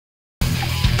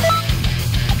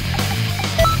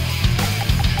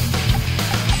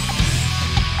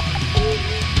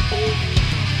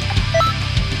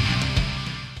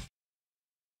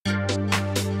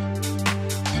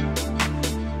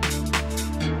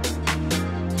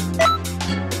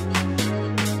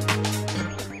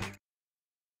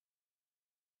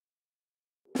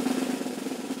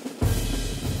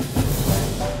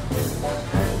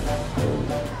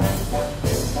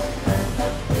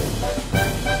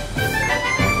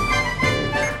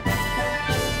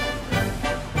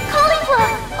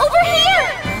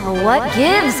What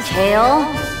gives, Kale?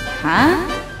 Huh?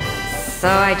 So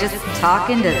I just talk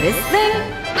into this thing?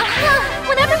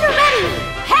 Whenever you're ready.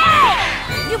 Hey!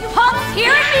 You punks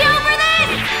hearing me over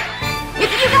this?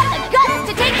 If you got the guts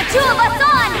to take the two of us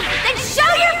on, then show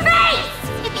your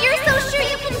face! If you're so sure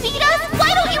you can beat us,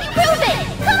 why don't you prove it?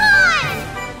 Come on!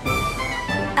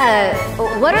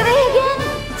 What are they again?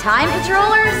 Time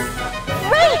patrollers?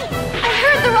 Right! I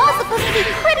heard they're all supposed to be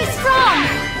pretty strong.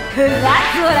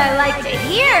 That's what I like to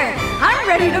hear! I'm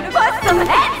ready to bust some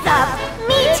heads up!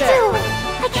 Me too!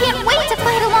 I can't wait to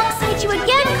fight alongside you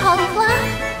again, Caulifla!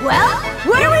 Well,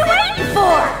 what are we waiting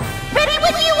for? Ready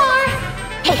when you are!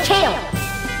 Hey, Kale!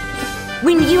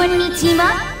 When you and me team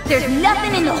up, there's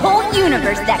nothing in the whole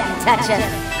universe that can touch us!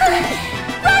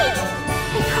 Right!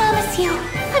 I promise you,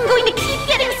 I'm going to keep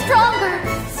getting stronger!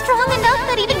 Strong enough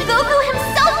that even Goku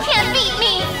himself can't beat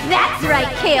me! That's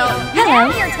right, Kale! Now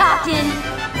you're talking!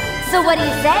 So what do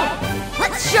you say?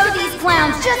 Let's show these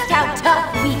clowns just how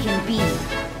tough we can be!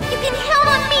 You can count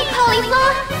on me,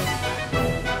 Caulifla!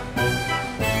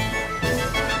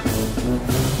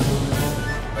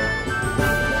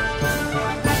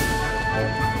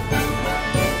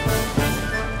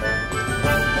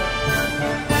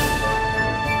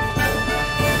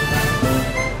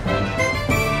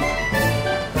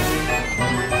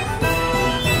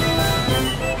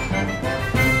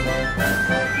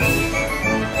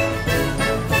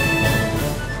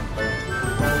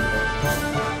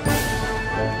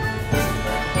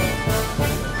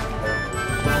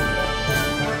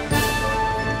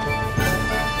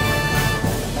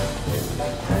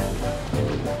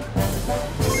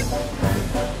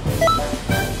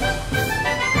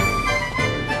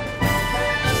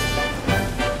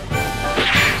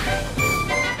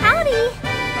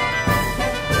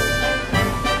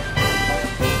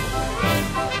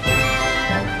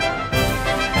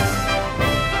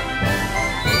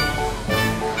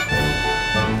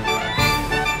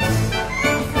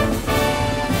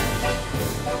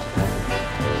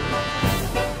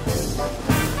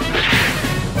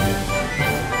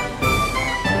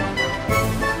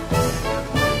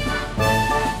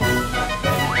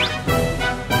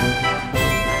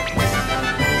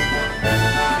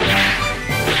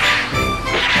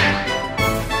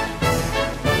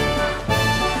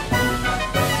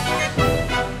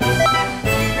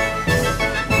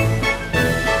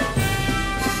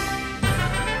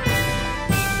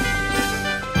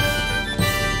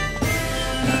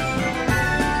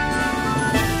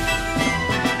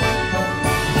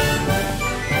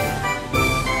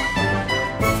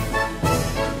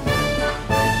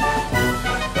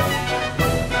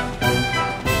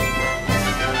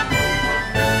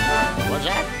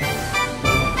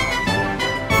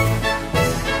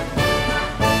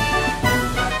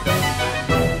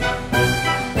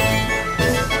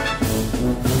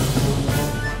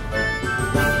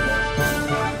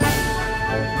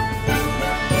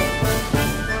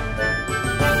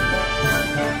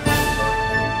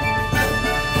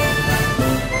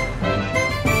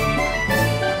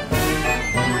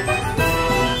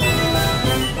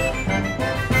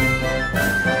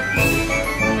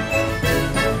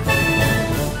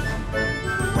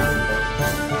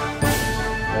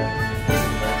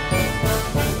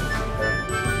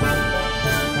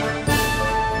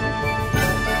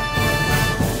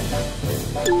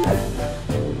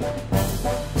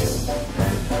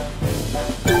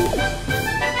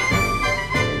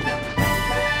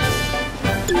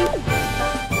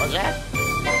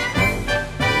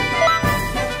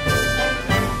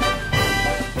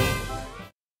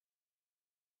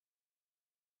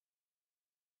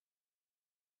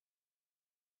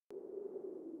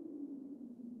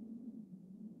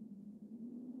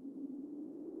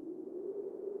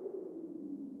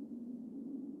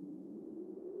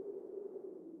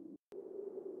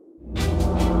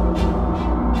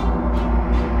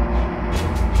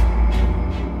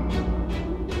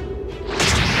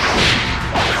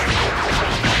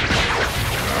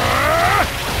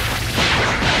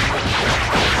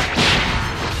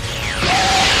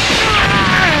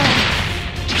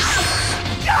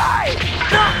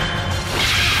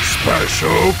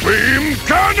 Special Beam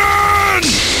Cannon!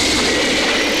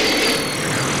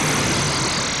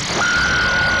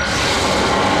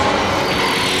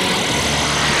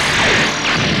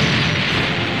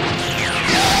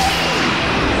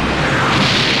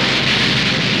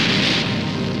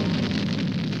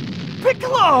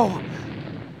 Piccolo!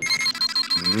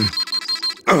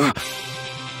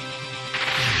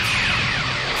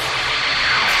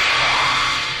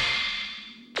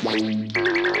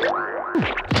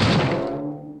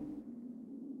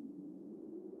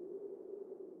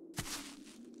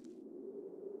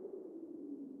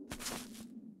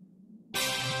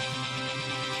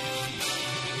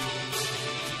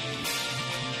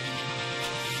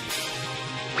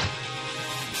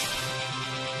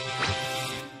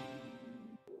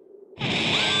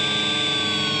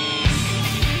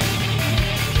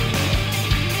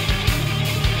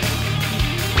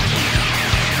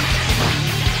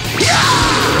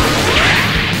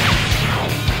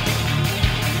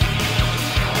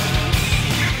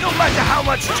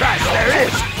 much trash there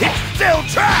is, it's still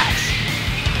trash!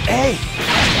 Hey,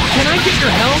 can I get your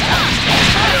help?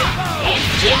 Is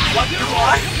this what you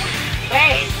want?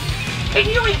 Hey,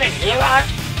 can you even hear us?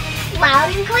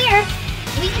 Loud and clear.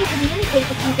 We can communicate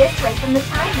with you this way from the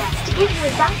time lapse to give you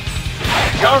advice.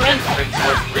 Your entrance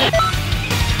was real.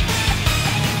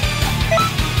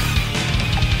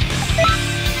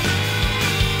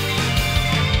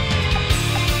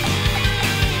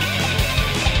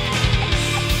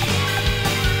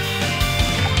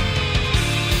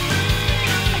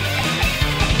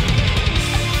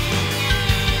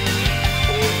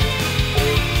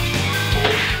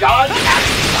 Dodge out,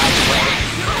 by the way.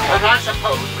 But I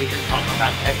suppose we can talk about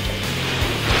that later.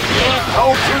 Yeah,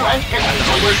 Goku and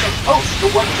Piccolo were supposed to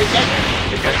work together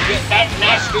to defeat that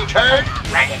nasty turd,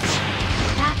 Raditz.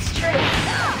 That's true.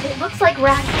 It looks like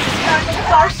Raditz is currently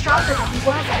far stronger than he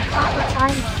was at a proper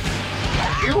timeline.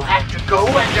 You have to go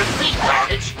and defeat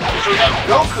Raditz so that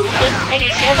Goku can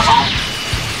finish him off.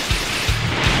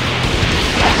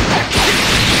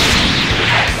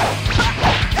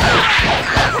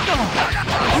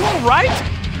 You alright?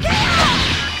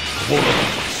 Won't allow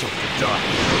myself to die.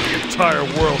 The entire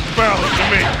world bows to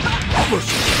me.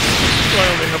 Listen, I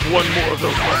only have one more of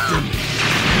those left in me.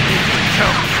 You need to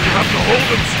count. You have to hold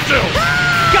them still.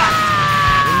 Got it!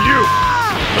 And you,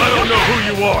 I don't know who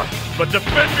you are, but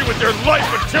defend me with your life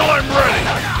until I'm ready.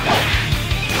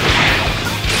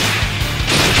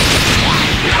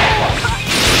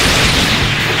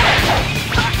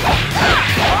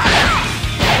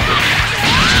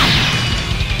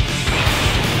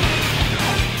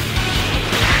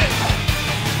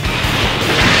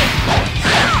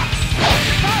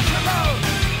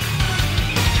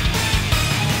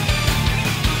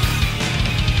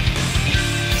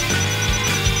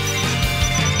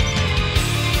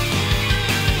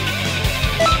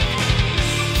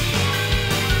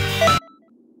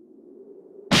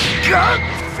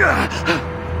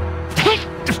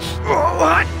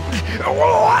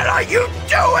 What are you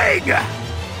doing?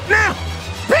 Now!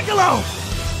 Piccolo!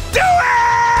 Do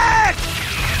it!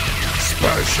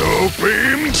 Special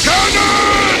beam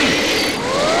cannon!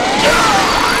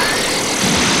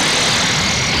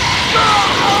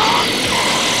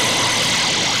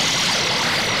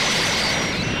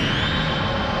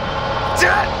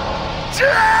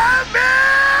 Damn it!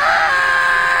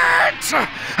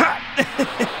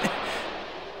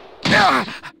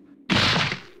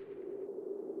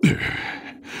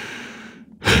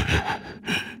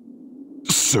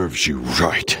 Serves you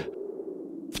right.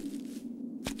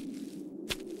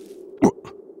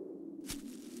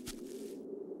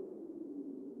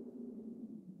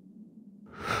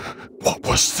 What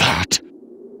was that?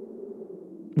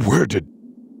 Where did...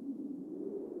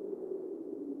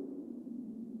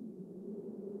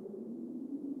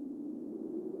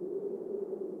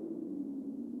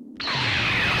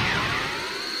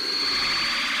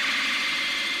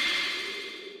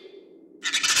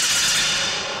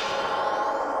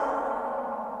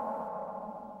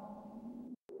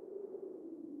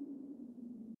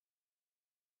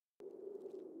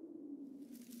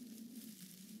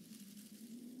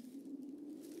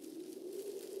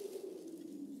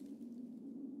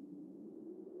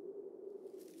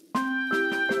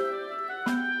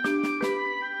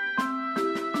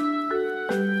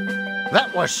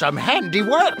 That was some handy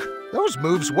work. Those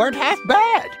moves weren't half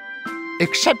bad.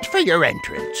 Except for your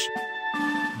entrance.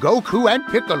 Goku and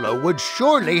Piccolo would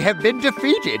surely have been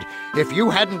defeated if you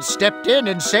hadn't stepped in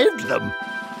and saved them.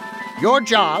 Your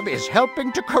job is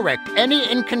helping to correct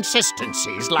any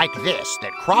inconsistencies like this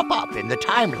that crop up in the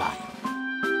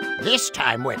timeline. This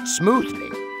time went smoothly,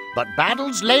 but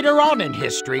battles later on in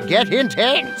history get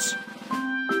intense.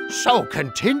 So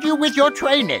continue with your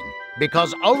training,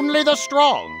 because only the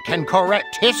strong can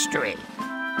correct history.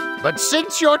 But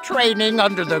since you're training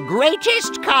under the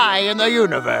greatest Kai in the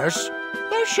universe,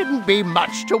 there shouldn't be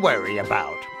much to worry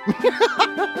about.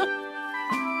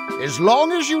 As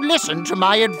long as you listen to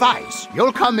my advice,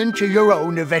 you'll come into your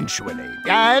own eventually,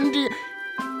 and...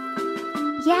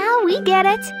 Yeah, we get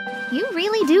it. You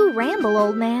really do ramble,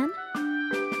 old man.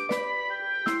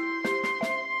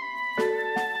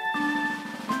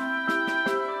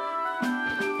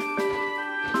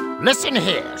 Listen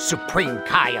here, Supreme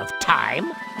Kai of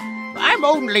Time. I'm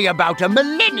only about a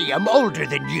millennium older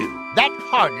than you. That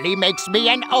hardly makes me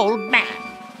an old man.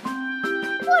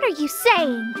 What are you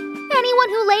saying? Anyone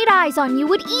who laid eyes on you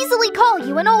would easily call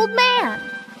you an old man.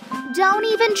 Don't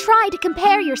even try to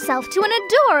compare yourself to an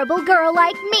adorable girl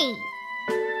like me.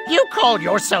 You call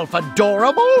yourself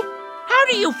adorable? How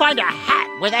do you find a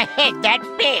hat with a head that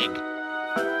big?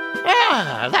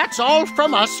 Ah, that's all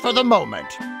from us for the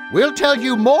moment. We'll tell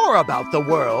you more about the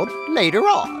world later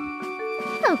on.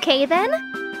 Okay then.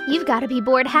 You've got to be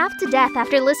bored half to death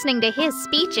after listening to his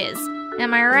speeches.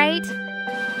 Am I right?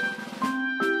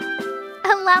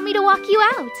 Allow me to walk you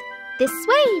out. This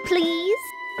way, please.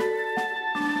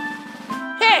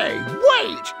 Hey,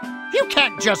 wait! You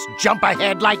can't just jump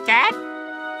ahead like that!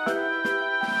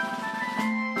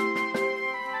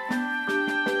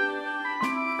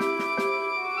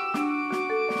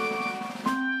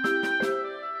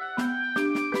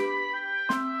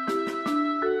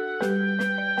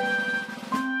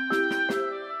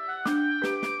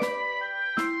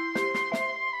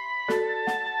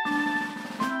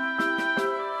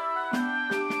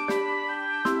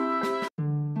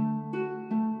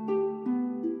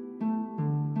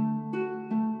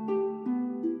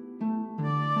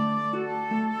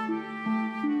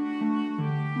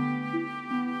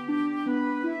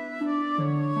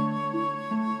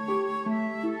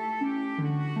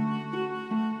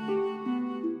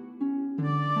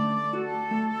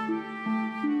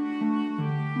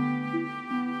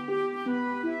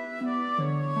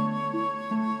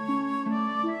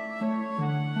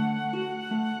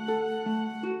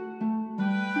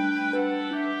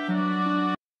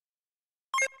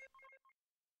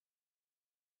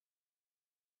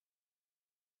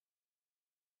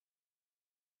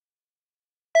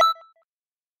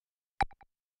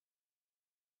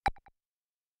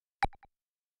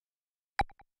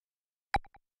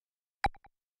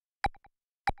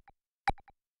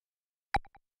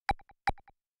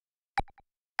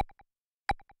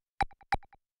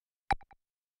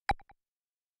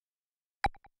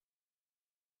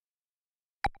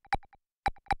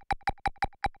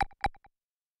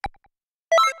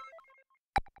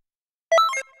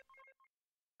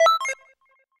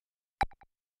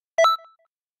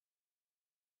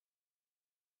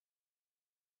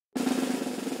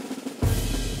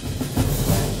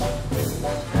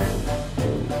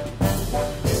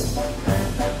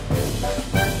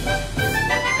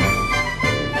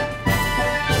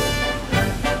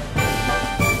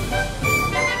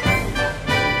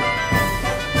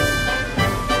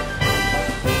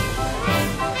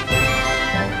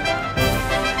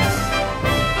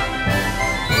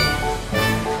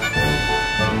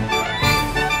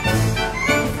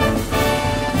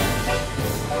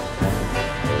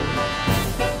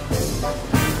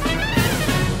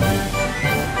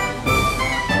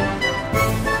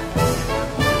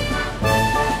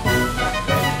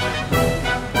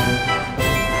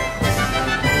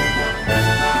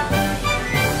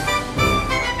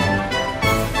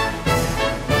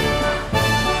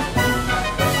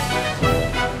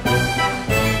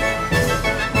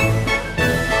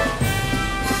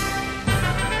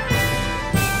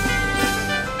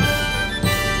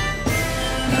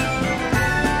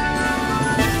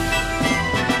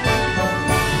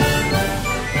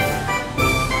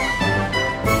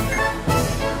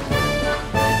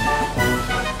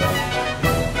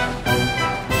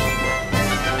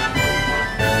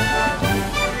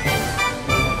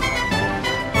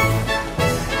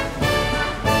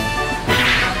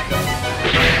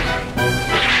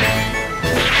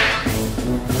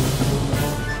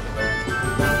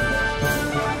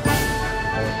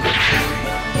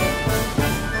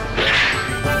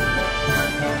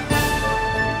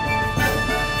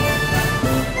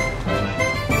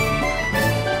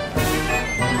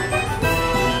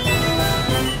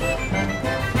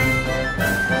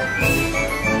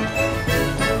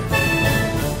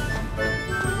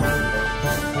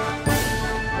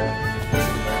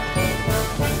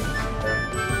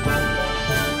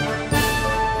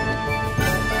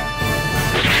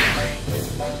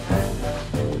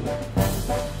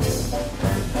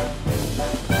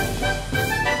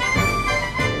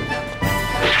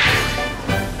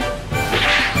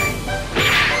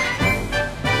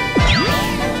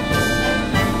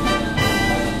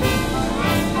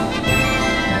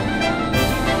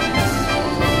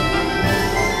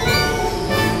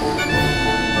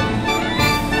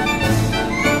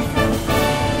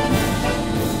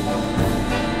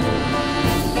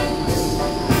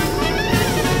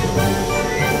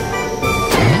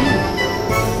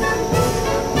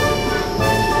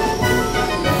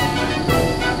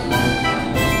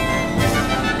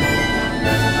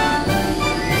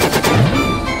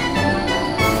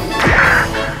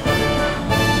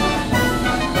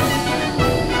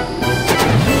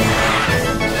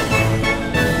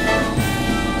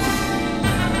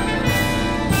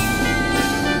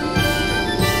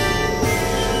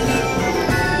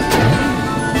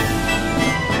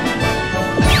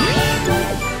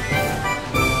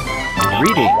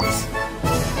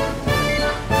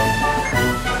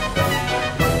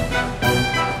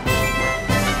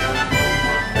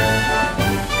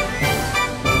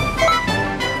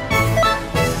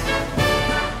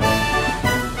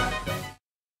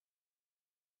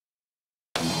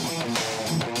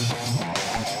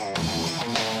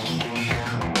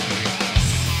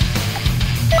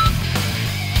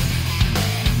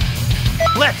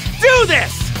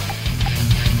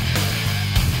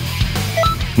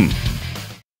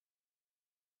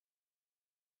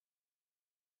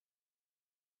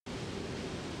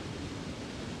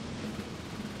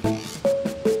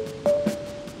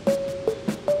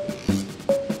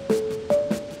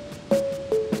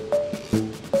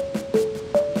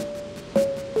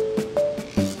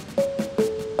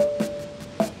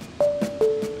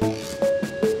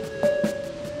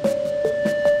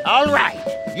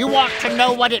 Want to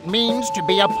know what it means to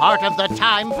be a part of the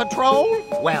Time Patrol?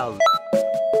 Well...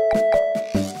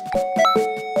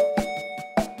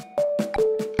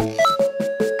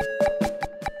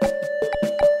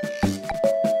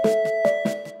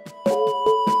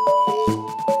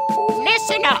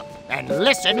 listen up, and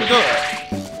listen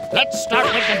good. Let's start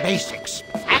with the basics.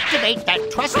 Activate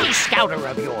that trusty scouter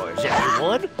of yours, if you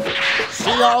would.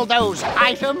 See all those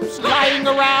items lying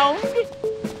around?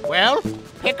 Well,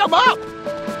 pick them up.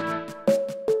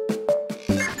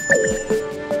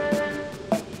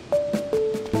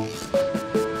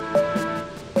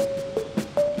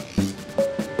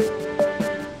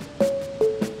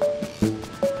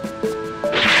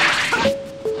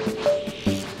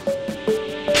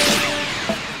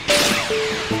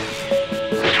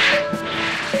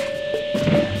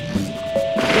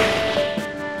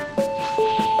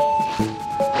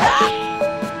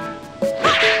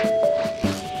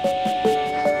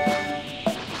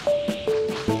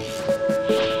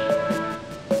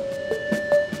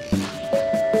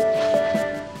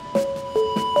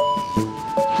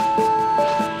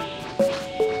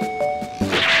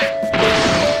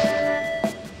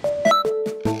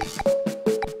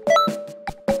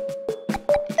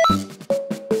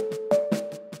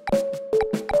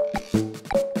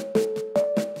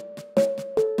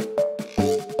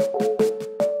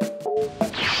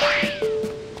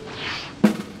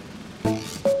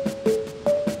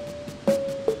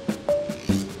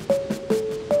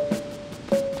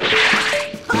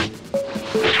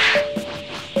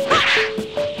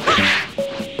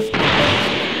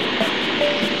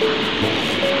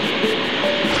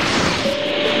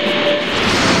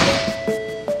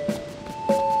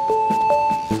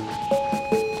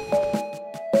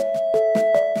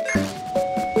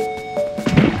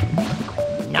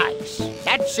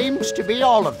 Seems to be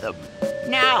all of them.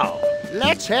 Now,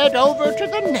 let's head over to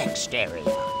the next area.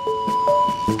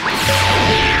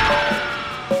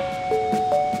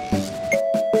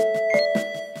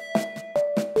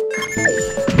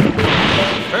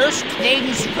 First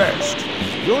things first,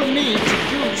 you'll need to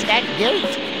use that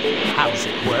gate. How's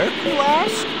it work, you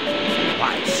ask?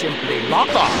 Why, simply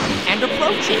lock on and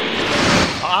approach it.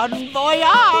 Bon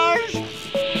voyage!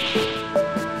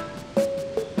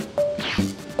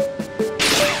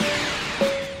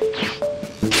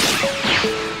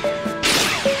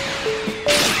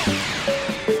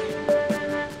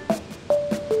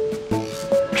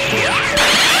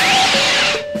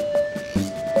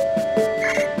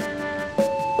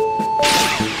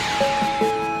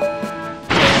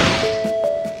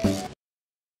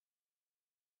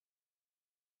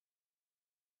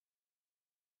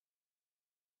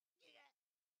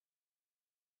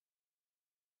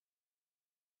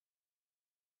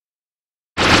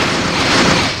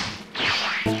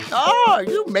 Oh,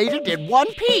 you made it in one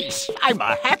piece. I'm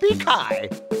a happy Kai.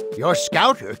 Your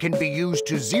scouter can be used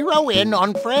to zero in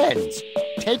on friends.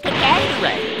 Take a gander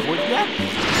at it, would ya?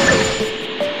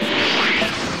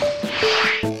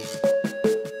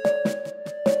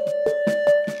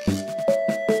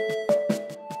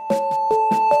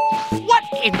 What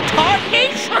in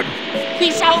tarnation?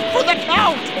 He's out for the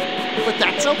count. But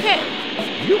that's okay.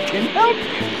 You can help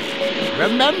him.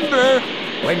 Remember,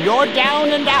 when you're down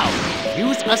and out,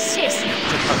 use assist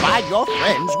to provide your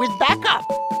friends with backup.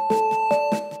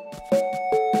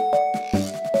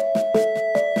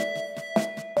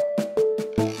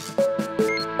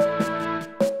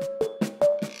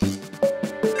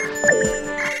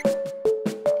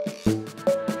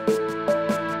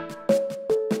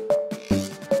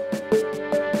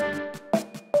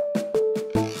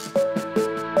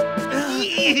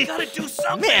 You gotta do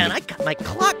something! Man, I got my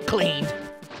clock cleaned.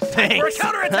 Thanks. For a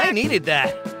counterattack. I needed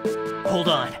that. Hold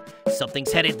on.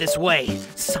 Something's headed this way.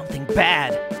 Something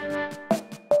bad.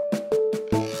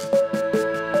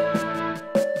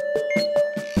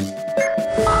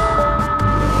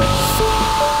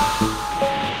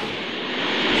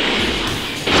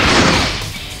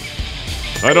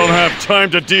 I don't have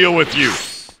time to deal with you.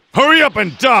 Hurry up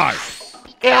and die!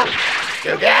 Yep,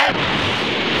 you got it.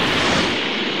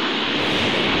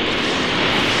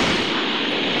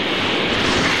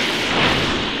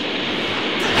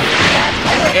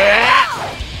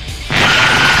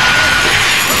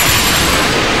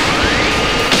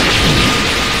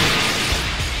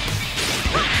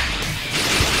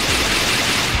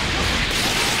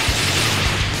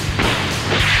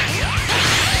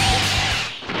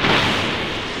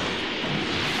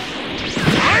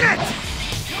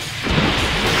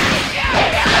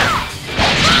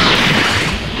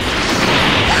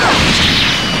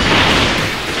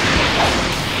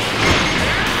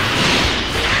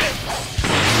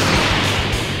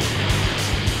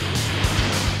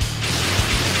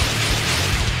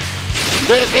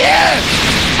 Wait,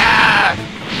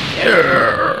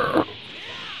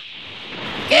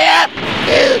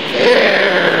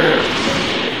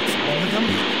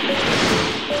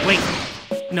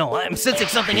 no, I'm sensing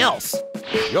something else.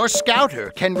 Your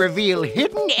scouter can reveal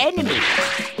hidden enemies.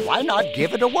 Why not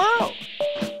give it a whirl?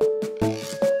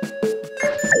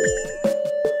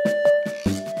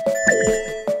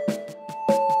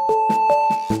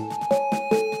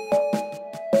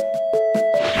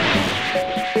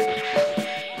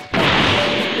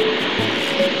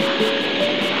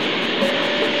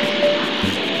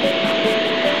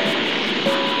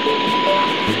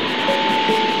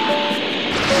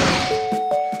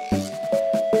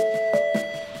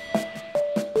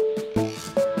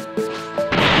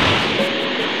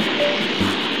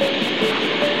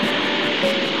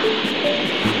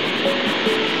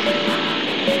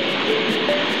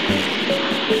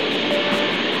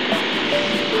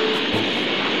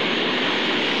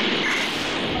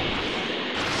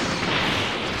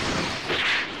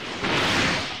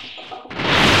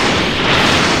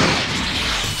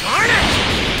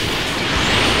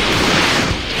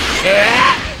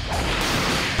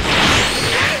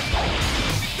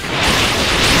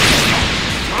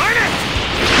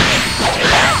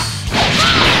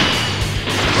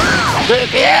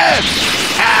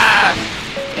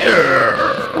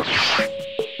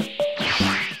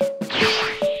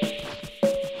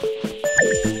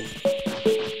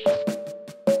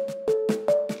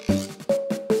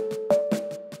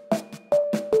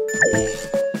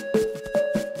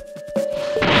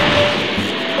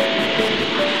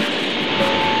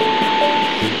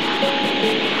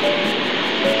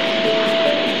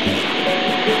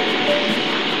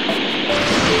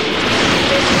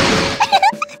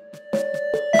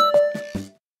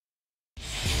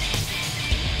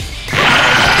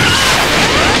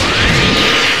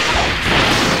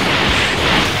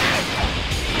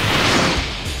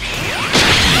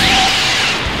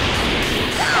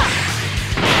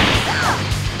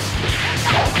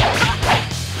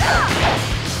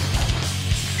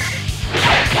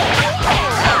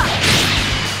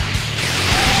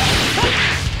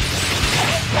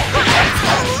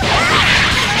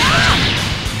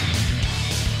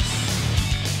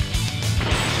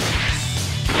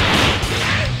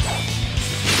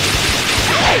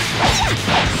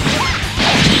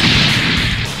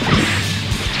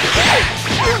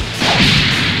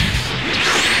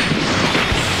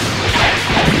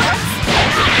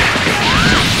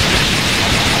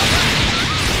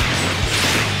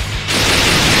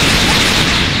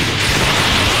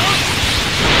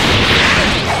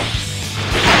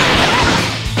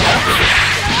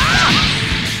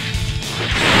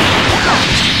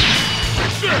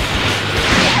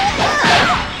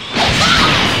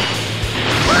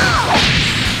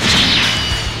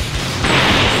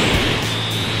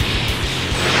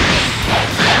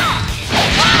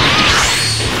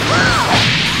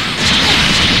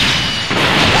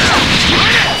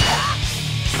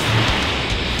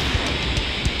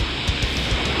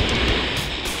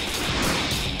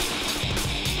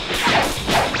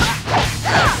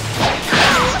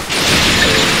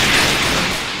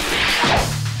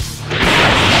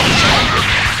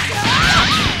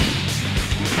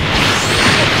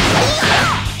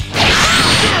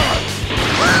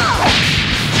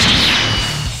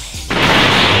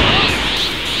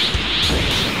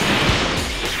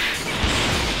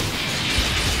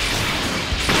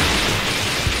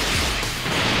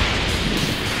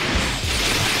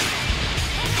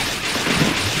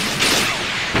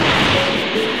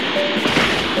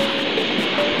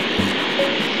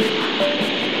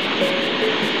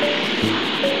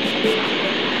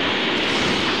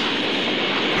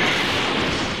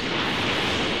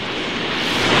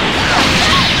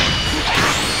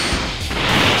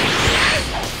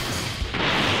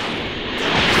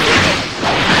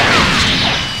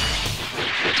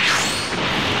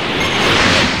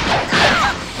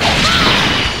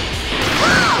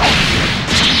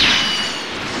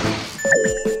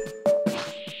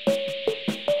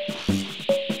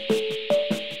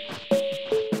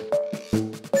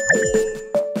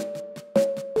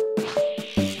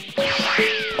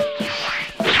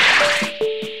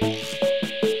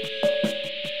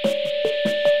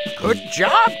 Good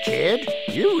job, kid.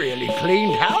 You really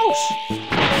cleaned house.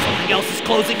 Something else is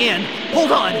closing in.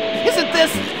 Hold on. Isn't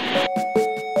this...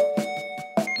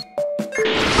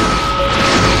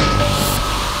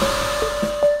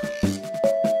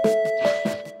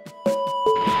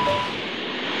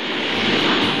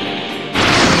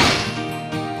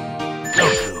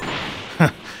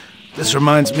 This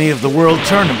reminds me of the World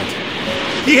Tournament.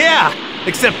 Yeah,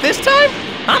 except this time,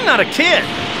 I'm not a kid.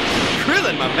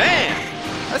 Krillin, my man.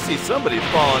 I see somebody's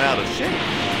falling out of shape.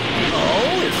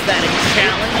 Oh, is that a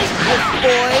challenge, Wolf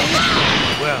Boy?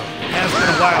 Well, it has been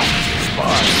a while since we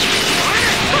sparred.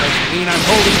 That doesn't mean I'm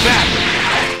holding back.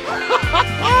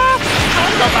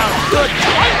 Talk about good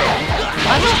timing.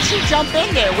 Why don't you jump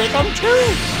in there with them, too?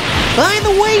 By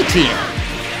the way, Tia,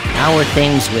 how are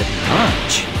things with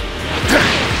Punch?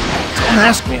 Don't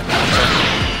ask me about her.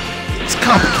 It's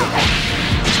complicated.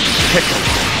 Piccolo.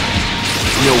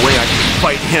 There's no way I can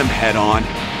fight him head on.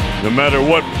 No matter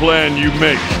what plan you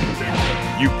make,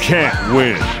 you can't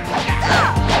win.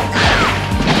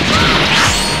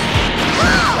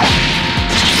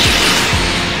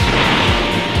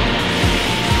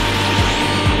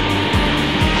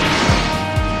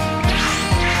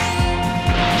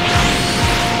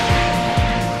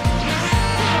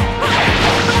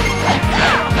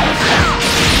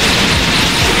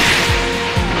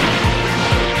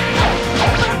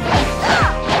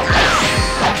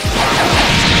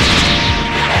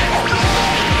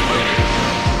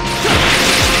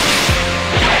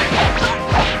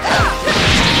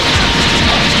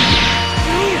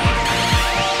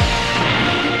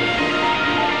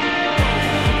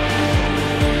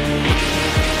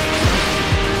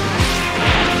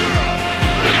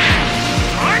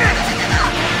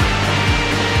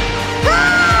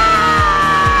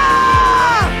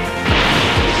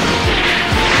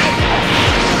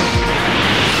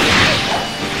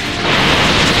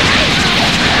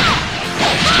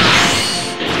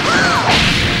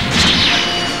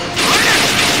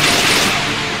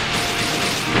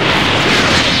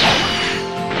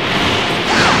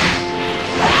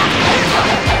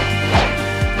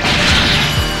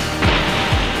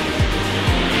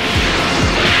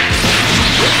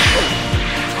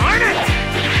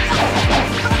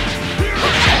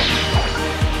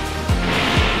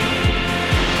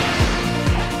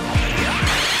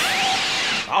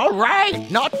 All right,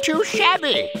 not too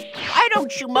shabby. Why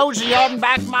don't you mosey on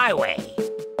back my way?